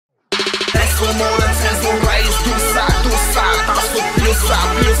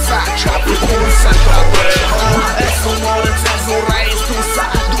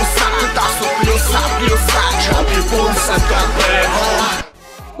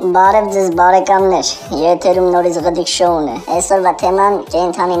Բարև ձեզ բարեկամներ, եթերում նորից Xdik շոուն է, այսօրվա թեման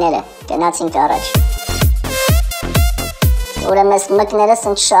կենդանիներ է, գնացինք առաջ։ Ուրեմն ես մկներս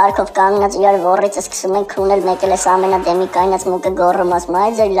ընչ շարքով կանգնած իրար ворից սկսում ենք քունել, մեկ էլ ես ամենադեմի կայնած մուկը գոռում ասում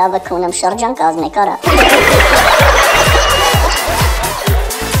այ ձեր լավը քունեմ շրջան կազմեք արա։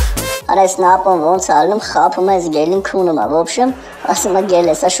 Արես նապոն ոնց ալնում խափում ես գելին քունում է, ոբշեմ, ասում է գել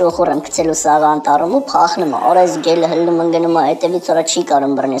ես շոխուր եմ գցելու սաղ անտարում ու փախնում է, արես գելը հլնում ընգնում է, հետևից որա չի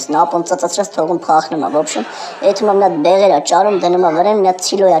կարում բռնես, նապոն ծծծրած թողում փախնում է, ոբշեմ, էթում եմ նատ բեղեր է ճարում, դնում է վրեն, նատ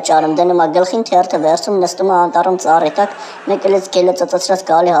ցիլո է ճարում, դնում է գլխին թերթը վերցում, նստում է անտարում ծառի տակ, մեկ էլ ես գելը ծծծրած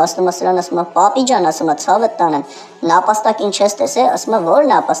գալի հասնում է սրան, ասում է պապի ջան, ասում է ցավդ տանեմ, նապաստակին չես տեսե, ասում է որ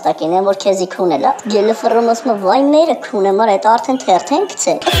նապաստակին եմ որ քեզի քունել է, գելը ֆռում ասում է վայ մերը քունեմ, արա այդ արդեն թերթ են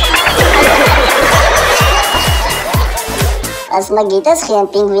գցել։ Ասում է գիտես խի են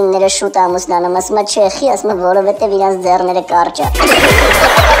պինգվինները շուտ ամուսնանում, ասում է չէ խի, ասում է որովհետև իրանց ձեռները կարճ է։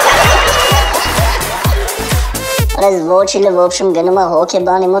 Արես ոչիլը ոբշում գնում է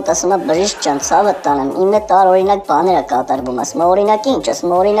հոգեբանի մոտ, ասում է բժիշկ ջան, ցավդ տանեմ, իմ հետ տարօրինակ բաներ է կատարվում, ասում է օրինակ ինչ,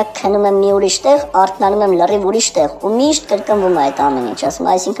 ասում է օրինակ քնում եմ մի ուրիշ տեղ, արթնանում եմ լրիվ ուրիշ տեղ ու միշտ կրկնվում է այդ ամեն ինչ, ասում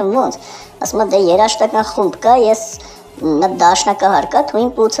է այսինքն ոնց, ասում է դե երաշտական խումբ կա, ես նա դաշնակահար կա, թույն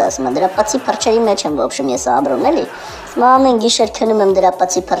պուց ասում է, դրա պացի փրչերի մեջ եմ ոբշում ես աբրում էլի, ասում է ամեն գիշեր քնում եմ դրա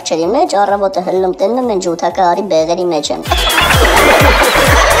պացի փրչերի մեջ, առավոտը հլնում տենում եմ ջութակահարի բեղերի մեջ եմ։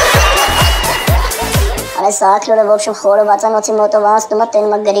 Այս ակլորը ոբշում խորովածանոցի մոտով անցնում է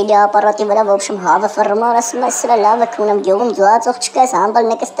տենում է գրիլի ապարատի վրա ոբշում հավը ֆռում է, ասում է սրա լավը քունեմ գյուղում ձուածող չկա, ես համբալ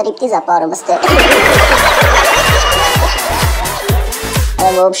մեկը ստրիպտիզ ապարում ստեղ։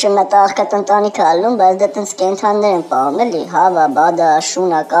 Ոբշում նա աղքատ ընտանիքը ալնում, բայց դե տենց կենդաններ են պահում էլի, հավա, բադա,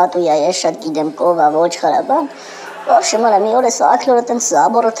 շունա, կատույա, ես շատ գիտեմ կովա, ոչ խրաբան։ Ոբշում արա մի օր ես ակլորը տենց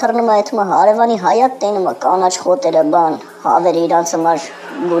զաբորը թռնում է այդում է հարևանի հայատ տենում է կանաչ խոտերը բան, հավերը իրանց համար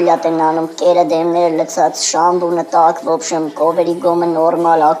գուլյատ են անում, կերը դեմները լցած, շամբունը տակ, ոբշում կովերի գոմը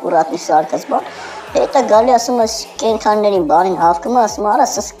նորմալ, ակուրատնի սարկած բան, հետա գալի ասում ես կենդաններին բանին հավկում է, ասում արա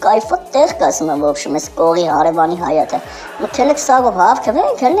սս կայֆոտ տեղ կա, ասում է ոբշում ես կողի հարևանի հայատը, մթելեք սաղով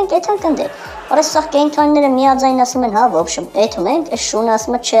հավկվենք, հելնենք էթան կնդե, արա սաղ կենդանները միաձայն ասում են հա ոբշում, էթում ենք, ես շունը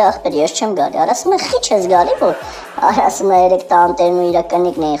ասում է չէ աղբեր, ես չեմ գալի, արա ասում է խիչ ես գալի, որ, արա ասում է երեք տանտերն ու իրա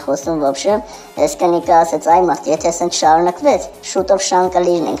կնիկն էին խոսում ոբշում, ես կնիկը ասեց այ մարդ, եթե սենց շարունակվեց, շուտով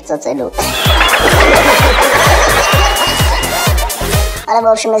շանկալիրն ենք ծծելու։ Արա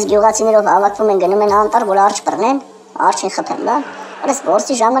ոբշում ես գյուղացիներով հավաքվում են գնում են անտար, որ արջ բռնեն, արջին խփեն, բան, արես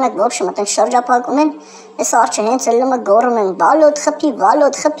որսի ժամանակ ոբշում ատեն շրջապակում են, ես արջը հենց ելնում է գոռում են, վալոդ խփի,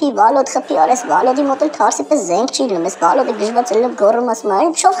 արես վալոդի մոտ էլ թարսի պես զենք չի լինում, ես վալոդը գժված ելնում գոռում ասում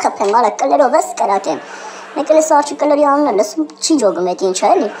այն չով խփեմ, արա կլերով ես կրակեմ, մեկ էլ ես արջի կլերի անունը լսում չի ջոգում էդ ինչ է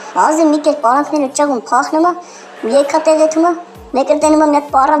էլի, ազի մի կեր պարանքները ճաղում փախնում է, եկատեղեթում է, մեկ էլ տենում եմ նետ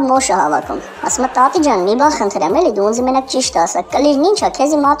պարավ մոշը հավաքում, ասում է տատի ջան, մի բան խնդրեմ էլի, դու ունձի մենակ ճիշտ ասա, կլիրն ինչ է,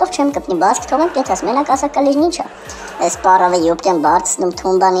 քեզի մատով չեմ կպնի, բացք թողեմ կեթաս, մենակ ասա կլիրն ինչ է, ես պարավը յուպտեն բարձնում,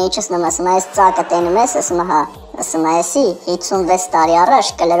 թումբան իջսնում, ասում է այս ծակը տենում ես, ասում է հա, ասում է եսի 56 տարի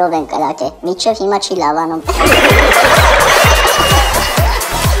առաջ կլերով են կրակ է, միջև հիմա չի լավանում։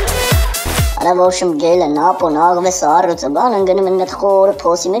 Արա ոբշում գելը, նապոն, աղվեսը, առոցը, բան ընգնում են նետ խորը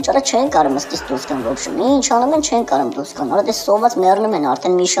փոսի մեջ, արա չեն կարում ըստիս դուրս կան ոբշում, ինչ անում են չեն կարում դուրս կան, արա դες սոված մեռնում են,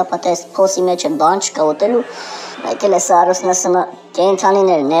 արդեն մի շաբաթ այս փոսի մեջ է բան չկա ուտելու, մեկ էլ ես առոցն ասում է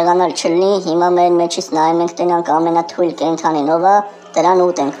կենդանիներ նեղանալ չլինի, հիմա մեր մեջից նայում ենք տենանք ամենաթույլ կենդանին ով է, դրան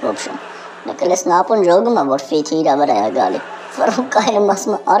ուտենք ոբշում, մեկ էլ ես նապոն ժողում է, որ ֆիթի իրա վրա է գալի, ֆռում կայրում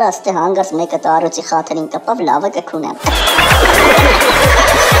ասում է արա աստե հանգարց մեկը տարոցի խաթերին կպավ լավը կքունեմ։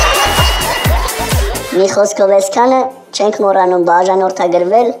 Մի խոսքով այսքանը չենք մոռանում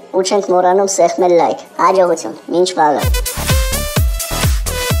բաժանորդագրվել ու չենք մոռանում սեղմել լայք։ Հաջողություն, մինչ վաղը։